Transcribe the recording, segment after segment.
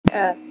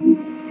There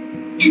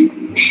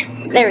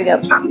we go.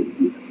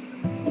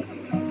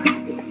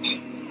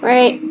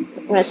 Right,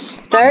 I'm gonna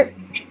start.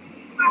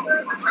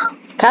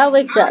 Kyle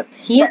wakes up.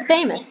 He is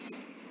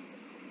famous.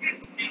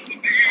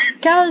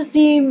 Kyle is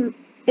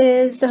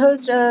the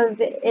host of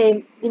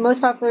the most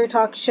popular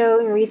talk show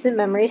in recent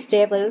memory,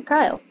 Stay Up Late with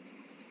Kyle.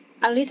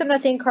 At least I'm not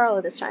saying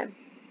Carla this time.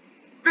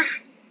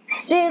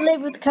 Stay Up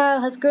Late with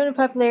Kyle has grown in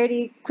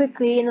popularity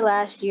quickly in the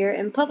last year,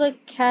 and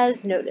public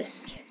has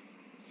noticed.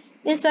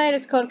 Inside,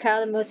 it's called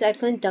Kyle the most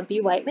excellent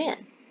dumpy white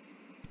man.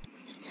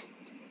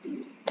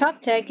 Top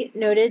Tech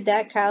noted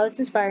that Kyle is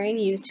inspiring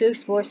youth to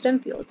explore STEM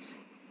fields.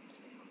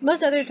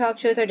 Most other talk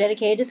shows are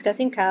dedicated to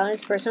discussing Kyle and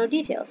his personal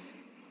details.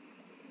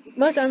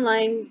 Most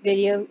online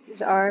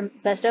videos are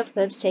best of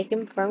clips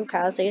taken from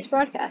Kyle's latest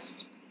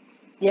broadcast.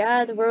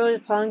 Yeah, the world is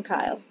upon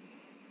Kyle.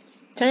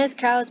 Tonight is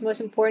Kyle's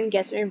most important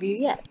guest interview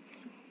yet.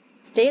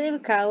 Stay Late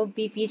with Kyle will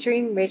be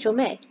featuring Rachel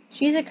May.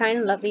 She is a kind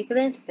and lovely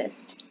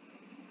philanthropist.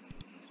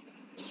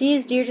 She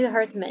is dear to the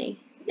hearts of many.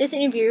 This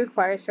interview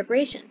requires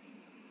preparation.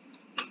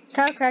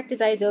 Kyle cracked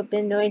his eyes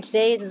open, knowing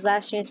today is his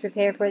last chance to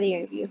prepare for the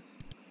interview.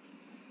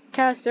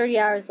 Kyle has 30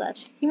 hours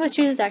left. He must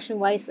choose his action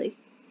wisely.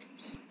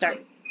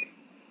 Start.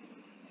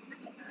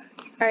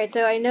 Alright,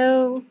 so I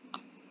know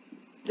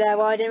that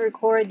while I didn't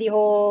record the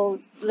whole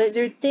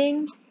lizard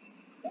thing,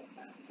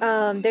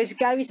 there's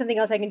gotta be something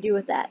else I can do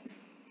with that.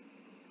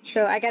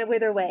 So I gotta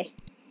wither away.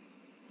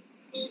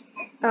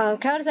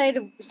 Kyle decided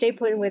to stay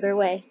put and wither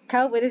away.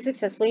 Kyle withered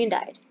successfully and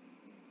died.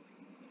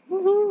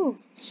 Woohoo!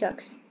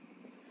 Shucks.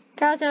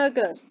 Kyle's now a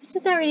ghost. This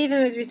is not really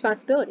even his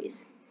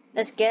responsibilities.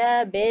 Let's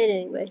get a bit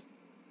anyway.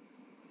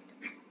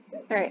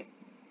 Alright.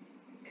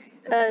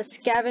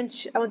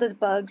 Scavenge. I want those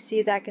bugs. See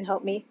if that can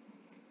help me.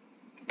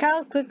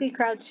 Kyle quickly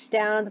crouched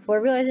down on the floor,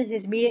 realizing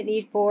his immediate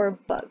need for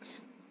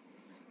bugs.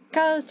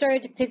 Kyle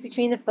started to pick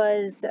between the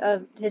fuzz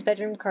of his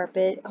bedroom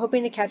carpet,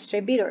 hoping to catch a stray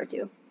beetle or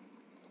two.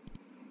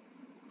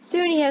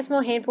 Soon he had a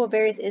small handful of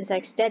various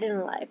insects, dead and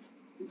alive.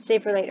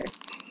 Save for later.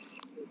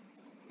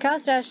 Kyle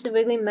stashed the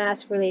wiggling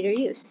mass for later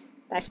use.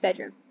 Back to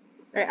bedroom.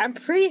 Alright, I'm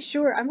pretty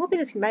sure, I'm hoping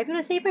this might be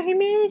able to save our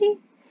humanity.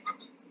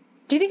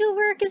 Do you think it'll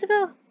work,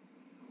 Isabel?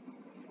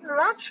 I'm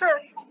not sure.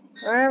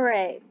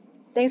 Alright.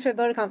 Thanks for the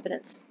vote of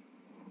confidence.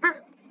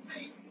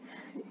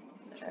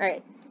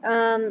 Alright.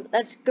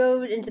 Let's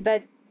go into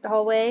the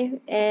hallway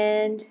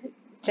and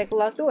check the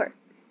locked door.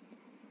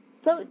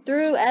 Float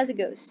through as a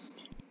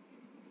ghost.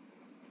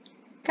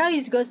 Kyle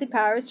used ghostly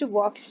powers to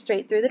walk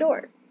straight through the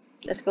door.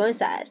 Let's go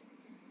inside.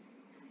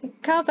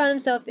 Kyle found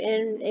himself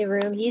in a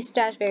room. He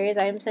stashed various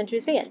items sent to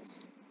his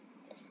fans.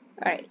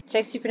 Alright,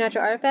 check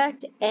supernatural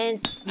artifact and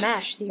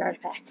smash the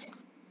artifact.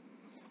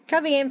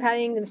 Kyle began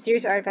pounding the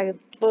mysterious artifact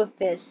with both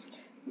fists.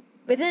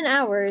 Within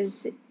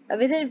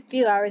a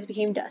few hours, it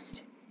became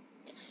dust.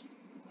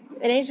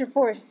 An ancient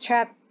force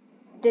trapped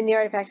in the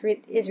artifact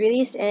is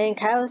released, and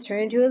Kyle is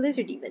turned into a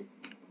lizard demon.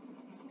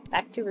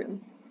 Back to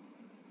room.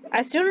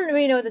 I still don't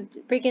really know what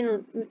the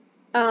freaking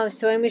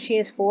sewing machine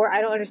is for.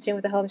 I don't understand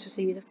what the hell I'm supposed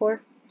to use it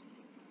for.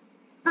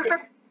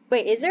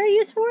 Wait, is there a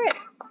use for it?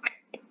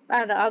 I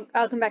don't know.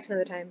 I'll come back some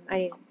other time. I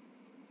need.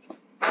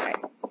 Alright.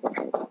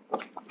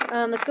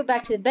 Let's go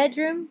back to the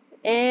bedroom,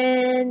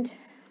 and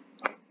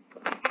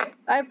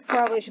I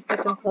probably should put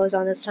some clothes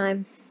on this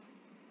time.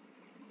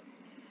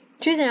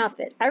 Choose an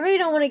outfit. I really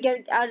don't want to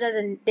get out as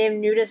a damn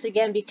nudist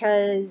again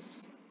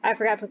because I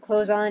forgot to put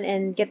clothes on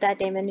and get that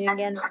damn ending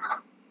again.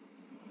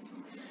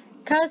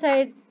 Kyle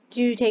decided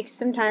to take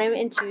some time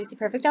and choose the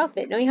perfect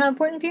outfit, knowing how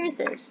important appearance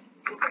is.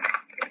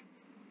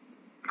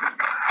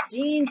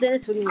 Jeans and a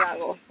swimming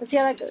goggle. Let's see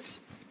how that goes.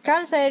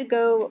 Kyle decided to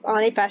go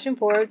on a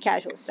fashion-forward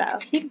casual style.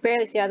 He could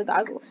barely see out of the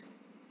goggles.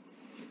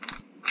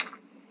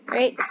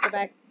 Alright, let's go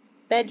back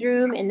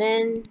bedroom and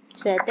then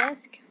set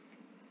desk.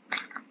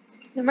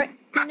 And write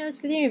the notes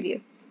for the interview.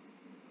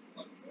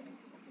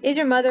 Is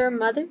your mother a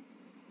mother?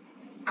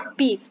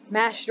 Beef,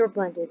 mashed or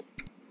blended.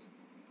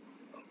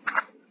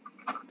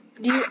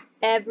 Do you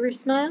ever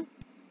smile?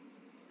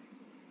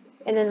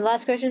 And then the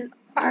last question,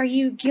 are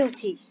you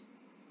guilty?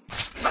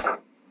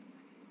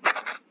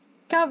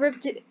 Kyle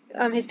ripped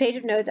his page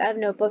of notes out of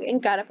the notebook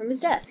and got it from his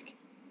desk.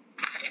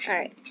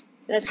 Alright,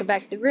 let's go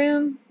back to the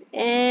room,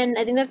 and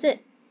I think that's it.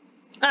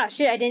 Ah,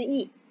 shit, I didn't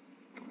eat.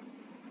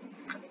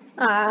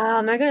 Ah,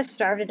 am I gonna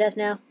starve to death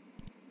now?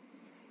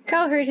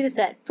 Kyle hurried to the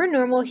set. Per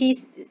normal, he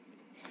sees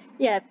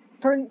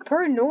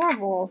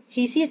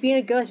being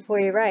a ghost before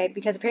he arrived,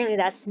 because apparently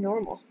that's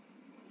normal.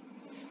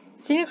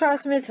 Sitting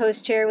across from his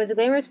host chair was a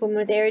glamorous woman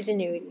with air of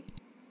ingenuity.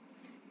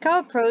 Kyle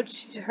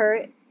approached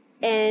her,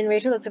 and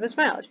Rachel looked up and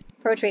smiled.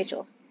 Approach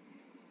Rachel.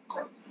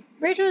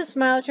 Rachel's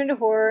smile turned to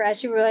horror as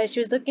she realized she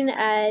was looking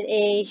at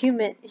a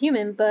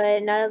human,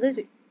 but not a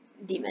lizard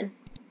demon.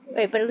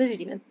 Wait, but a lizard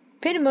demon.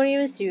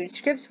 Pandemonium ensued.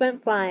 Scripts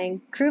went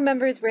flying. Crew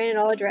members ran in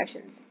all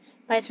directions.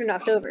 Lights were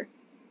knocked over.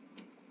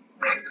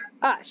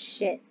 Ah,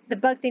 shit. The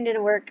bug thing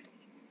didn't work.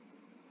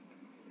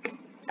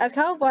 As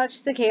Kyle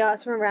watched the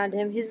chaos from around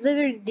him, his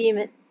lizard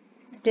demon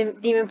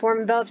form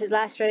enveloped his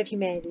last shred of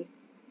humanity.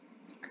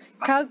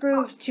 Kyle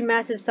grew to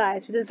massive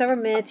size. Within several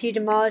minutes, he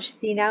demolished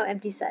the now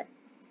empty set.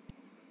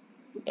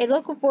 A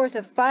local force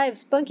of 5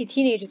 spunky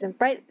teenagers in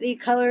brightly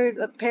colored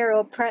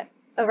apparel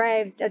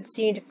arrived at the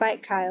scene to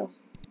fight Kyle.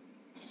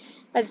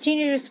 As the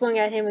teenagers swung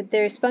at him with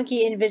their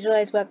spunky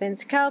individualized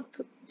weapons, Kyle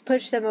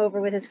pushed them over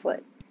with his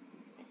foot.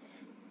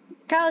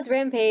 Kyle's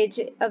rampage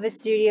of his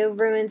studio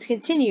ruins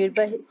continued,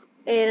 but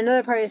in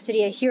another part of the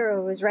city, a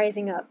hero was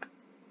rising up.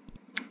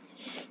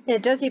 In a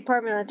dusty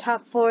apartment on the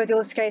top floor of the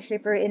old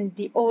skyscraper in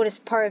the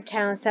oldest part of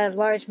town sat a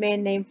large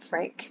man named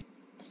Frank.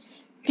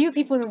 Few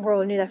people in the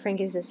world knew that Frank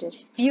existed.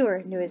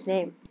 Fewer knew his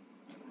name.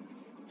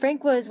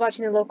 Frank was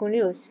watching the local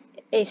news.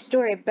 A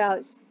story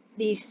about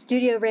the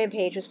studio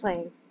rampage was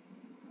playing.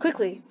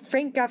 Quickly,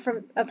 Frank got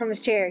up from his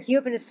chair. He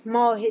opened a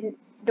small hidden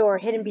door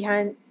hidden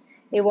behind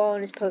a wall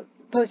on his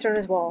poster on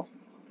his wall.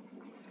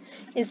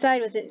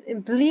 Inside was an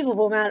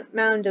unbelievable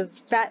mound of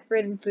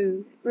fat-ridden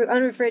food,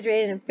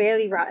 unrefrigerated and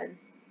fairly rotten.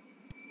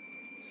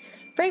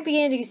 Frank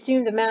began to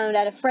consume the mound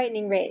at a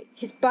frightening rate.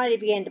 His body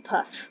began to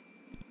puff.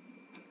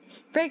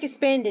 Frank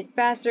expanded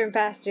faster and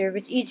faster.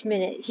 With each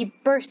minute, he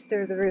burst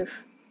through the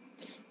roof.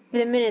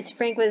 Within minutes,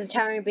 Frank was a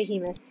towering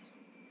behemoth.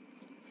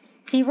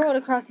 He rolled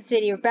across the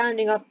city,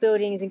 bounding off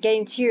buildings and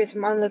getting cheers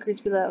from onlookers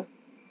below.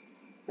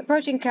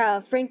 Approaching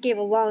Kyle, Frank gave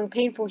a long,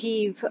 painful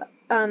heave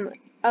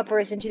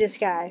upwards into the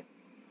sky.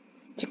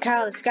 To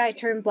Kyle, the sky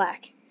turned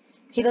black.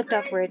 He looked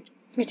upward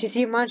to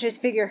see a monstrous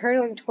figure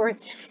hurtling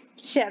towards him.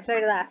 Shit, I'm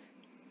starting to laugh.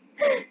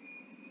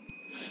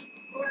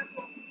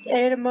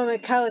 In a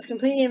moment, Kyle was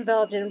completely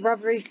enveloped in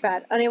rubbery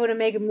fat, unable to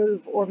make a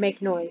move or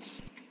make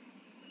noise.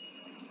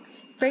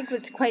 Frank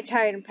was quite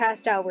tired and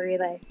passed out where he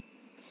lay.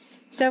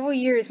 Several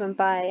years went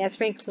by as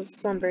Frank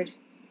slumbered.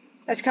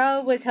 As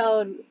Kyle was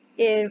held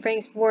in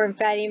Frank's warm,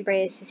 fatty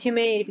embrace, his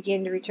humanity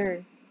began to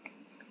return.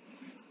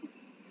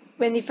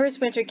 When the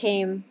first winter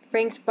came,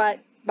 Frank's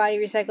body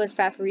recycled his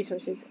fat for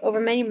resources. Over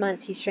many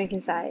months, he shrank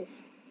in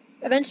size.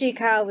 Eventually,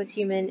 Kyle was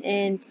human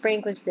and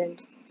Frank was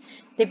thinned.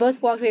 They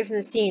both walked away from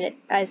the scene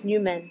as new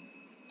men.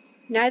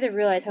 Neither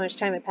realized how much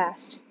time had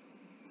passed.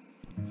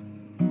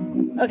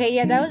 Okay,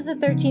 yeah, that was the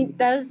 13th.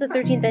 That was the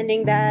 13th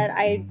ending that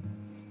I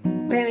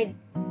apparently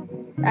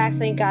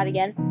accidentally got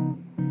again.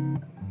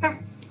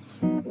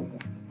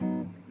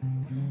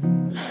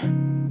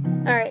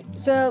 All right,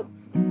 so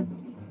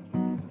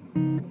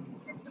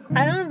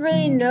I don't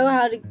really know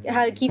how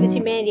to keep his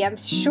humanity. I'm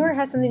sure it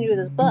has something to do with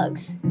his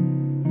bugs.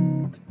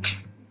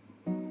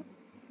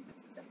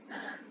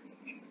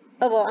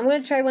 Oh well, I'm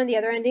gonna try one of the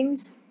other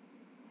endings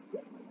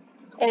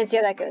and see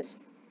how that goes.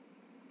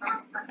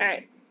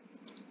 Alright.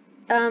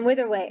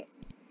 Wither away.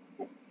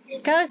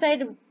 Kyle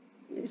decided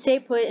to stay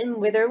put and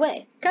wither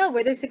away. Kyle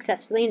withered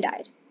successfully and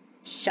died.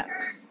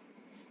 Shucks.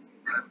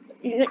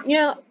 You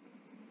know,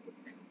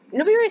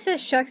 nobody really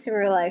says shucks in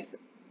real life.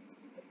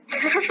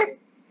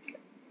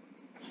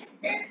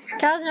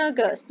 Kyle's now a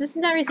ghost. This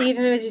does not receive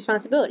him of his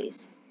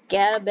responsibilities.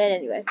 Get out of bed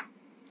anyway.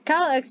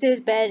 Kyle exited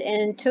his bed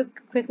and took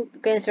a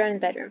quick glance around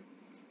his bedroom.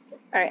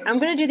 Alright, I'm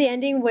gonna do the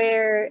ending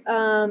where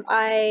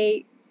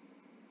I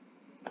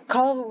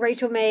call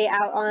Rachel May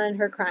out on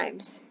her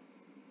crimes.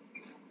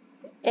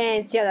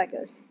 And see how that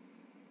goes.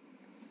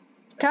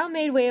 Kyle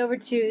made way over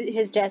to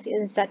his desk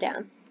and sat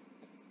down.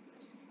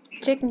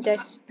 Checking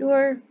desk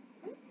door.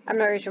 I'm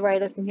not really sure why I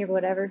left him here, but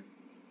whatever.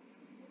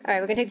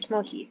 Alright, we're gonna take the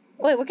small key.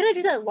 Oh, wait, what can I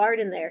do that lard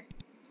in there?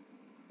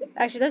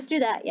 Actually, let's do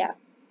that, yeah.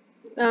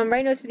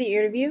 Write notes for the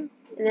interview.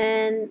 And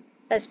then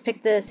let's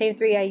pick the same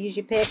 3 I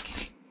usually pick.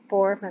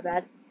 4, my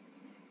bad.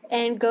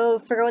 And go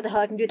figure out what the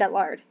hell I can do with that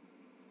lard.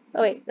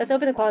 Oh wait, let's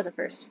open the closet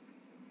first.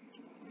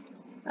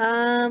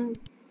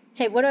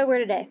 Hey, what do I wear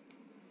today?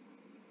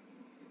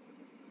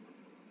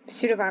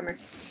 Suit of armor.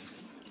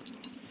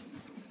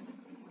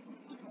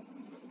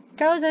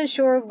 Kyle was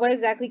unsure of what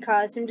exactly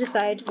caused him to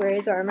decide to wear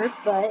his armor,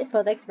 but it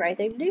felt like the right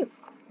thing to do.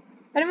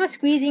 Out of my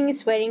squeezing and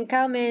sweating,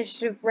 Kyle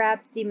managed to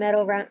wrap the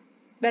metal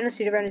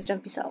suit around his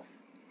dumpy self.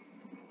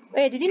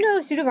 Wait, did you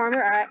know suit of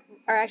armor are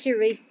actually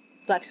really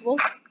flexible?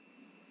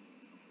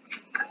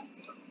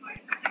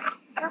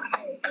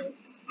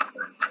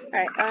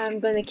 Alright, I'm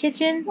going to the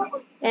kitchen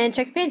and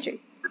check the pantry.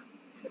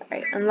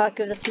 Alright, unlock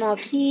with a small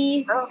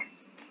key.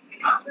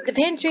 The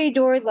pantry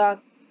door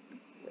lock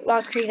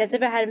creaked as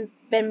if it hadn't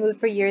been moved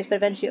for years, but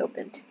eventually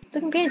opened.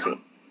 Look in the pantry.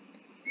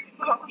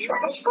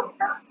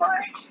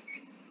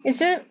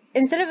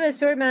 Instead of a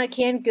assorted amount of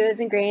canned goods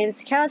and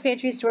grains, Kyle's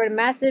pantry stored a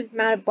massive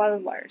amount of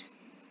bottled lard.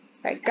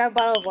 Alright, grab a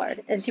bottle of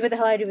lard and see what the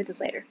hell I do with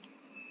this later.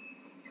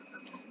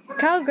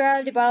 Kyle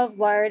grabbed a bottle of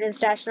lard and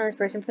stashed it on his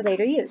person for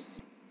later use.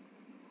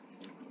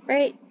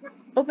 Right,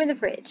 open the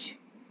fridge.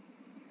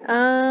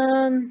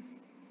 Kyle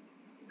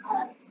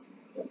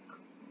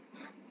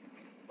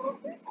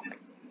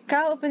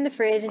opened the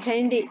fridge,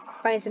 intending to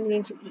find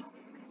something to eat.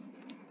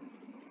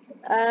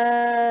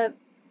 I'm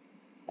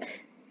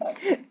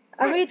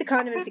gonna eat the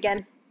condiments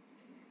again.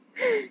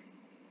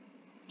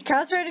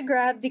 Kyle started to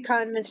grab the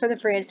condiments from the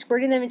fridge,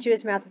 squirting them into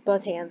his mouth with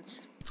both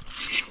hands.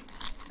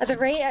 At the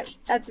rate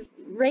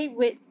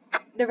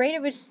the rate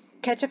at which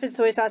ketchup and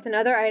soy sauce and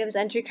other items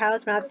entered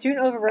Kyle's mouth soon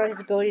overrode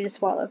his ability to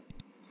swallow.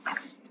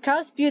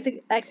 Kyle spewed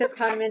the excess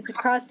condiments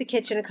across the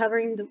kitchen,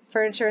 covering the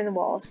furniture and the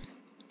walls.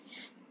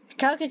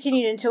 Kyle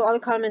continued until all the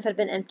condiments had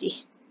been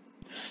empty.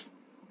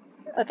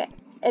 Okay,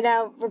 and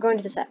now we're going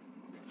to the set.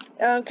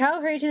 Kyle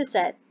hurried to the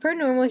set. Per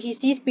normal, he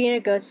ceased being a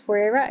ghost before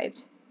he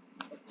arrived.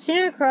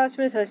 Sitting across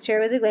from his host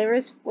chair was a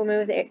glamorous woman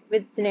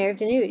with an air of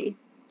tenuity.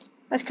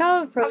 As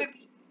Kyle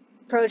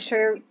approached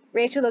her,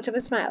 Rachel looked up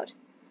and smiled.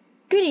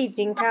 "Good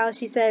evening, Kyle,"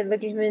 she said,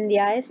 looking him in the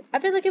eyes.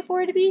 "I've been looking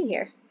forward to being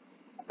here.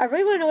 I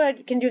really want to know what I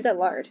can do with that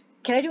lard.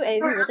 Can I do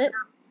anything with it?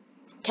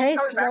 Can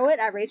I throw it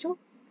at Rachel?"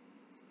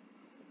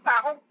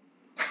 I'll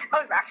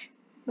be back.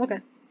 Okay.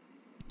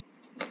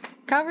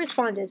 Kyle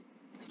responded.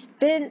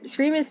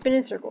 Scream and spin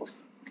in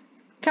circles.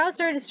 Kyle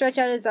started to stretch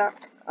out his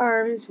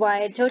arms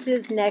wide, tilted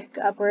his neck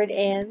upward,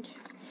 and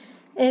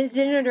it's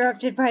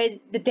interrupted by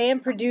the damn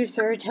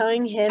producer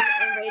telling him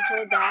and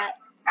Rachel that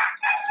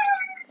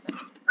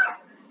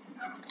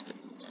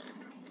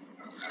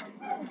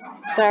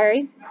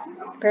sorry,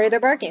 they're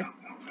barking.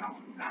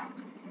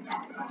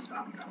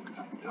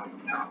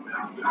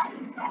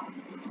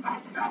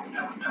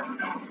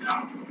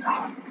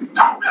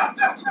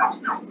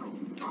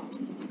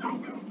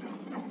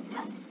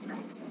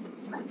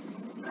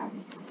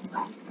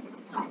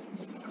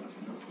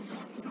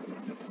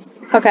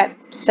 Okay,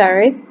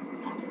 sorry.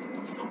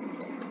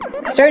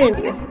 Start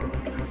interview.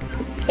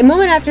 A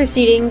moment after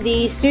seating,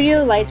 the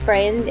studio lights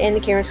brightened and the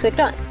cameras clicked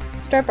on.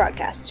 Start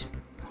broadcast.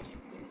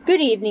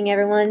 "Good evening,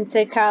 everyone,"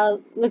 said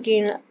Kyle,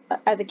 looking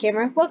at the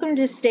camera. "Welcome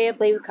to Stay Up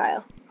Late with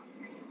Kyle.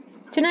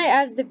 Tonight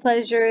I have the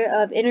pleasure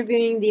of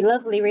interviewing the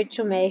lovely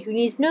Rachel May, who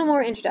needs no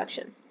more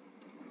introduction."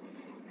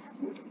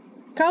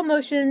 Kyle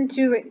motioned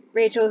to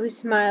Rachel, who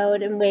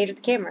smiled and waved at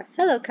the camera.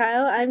 "Hello,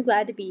 Kyle. I'm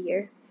glad to be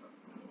here."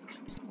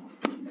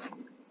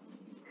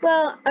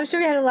 "Well, I'm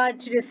sure we had a lot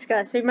to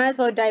discuss, so we might as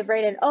well dive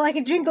right in." "Oh, I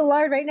can drink the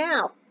lard right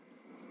now!"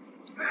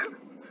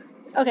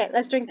 "Okay,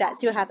 let's drink that,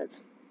 see what happens."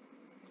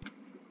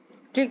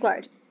 "Drink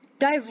lard.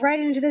 Dive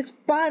right into this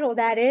bottle,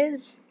 that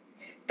is."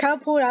 Kyle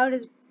pulled out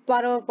his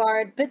bottle of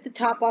lard, bit the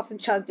top off, and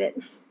chugged it.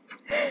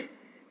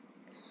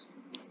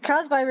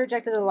 Kyle's body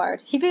rejected the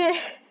lard. He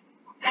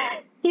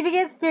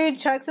began spewing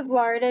chunks of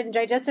lard and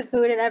digestive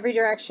fluid in every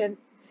direction.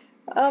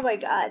 Oh my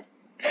god.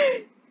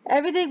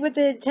 Everything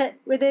within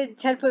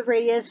 10-foot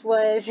radius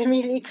was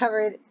immediately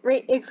covered,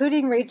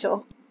 including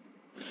Rachel.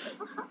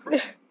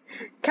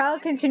 Kyle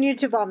continued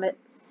to vomit.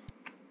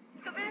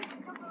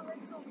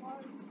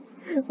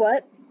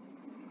 What?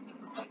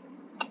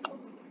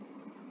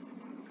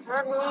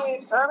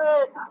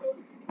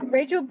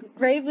 Rachel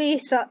bravely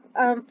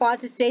fought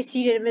to stay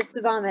seated amidst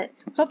the vomit,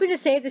 hoping to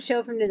save the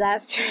show from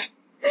disaster.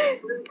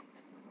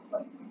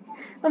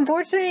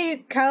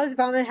 Unfortunately, Kyle's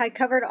vomit had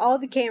covered all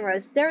the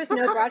cameras. There was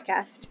no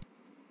broadcast.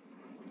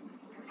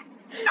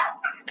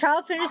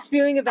 Kyle finished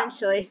spewing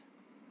eventually.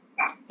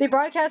 The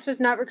broadcast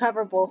was not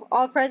recoverable.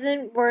 All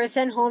present were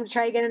sent home to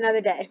try again another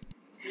day.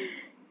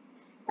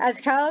 As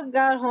Kyle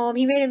got home,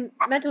 he made a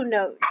mental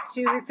note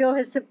to refill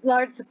his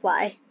lard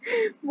supply.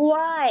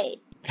 Why?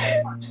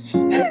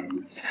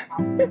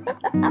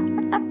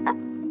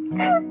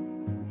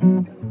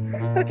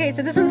 Okay,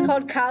 so this one's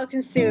called Kyle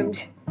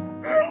Consumed.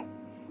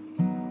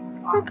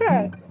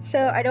 Okay, so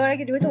I know what I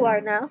can do with the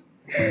lard now.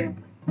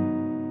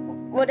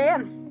 Well,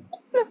 damn.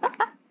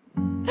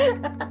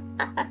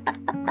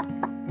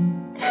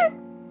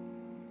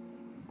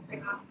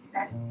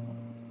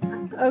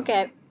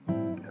 Okay.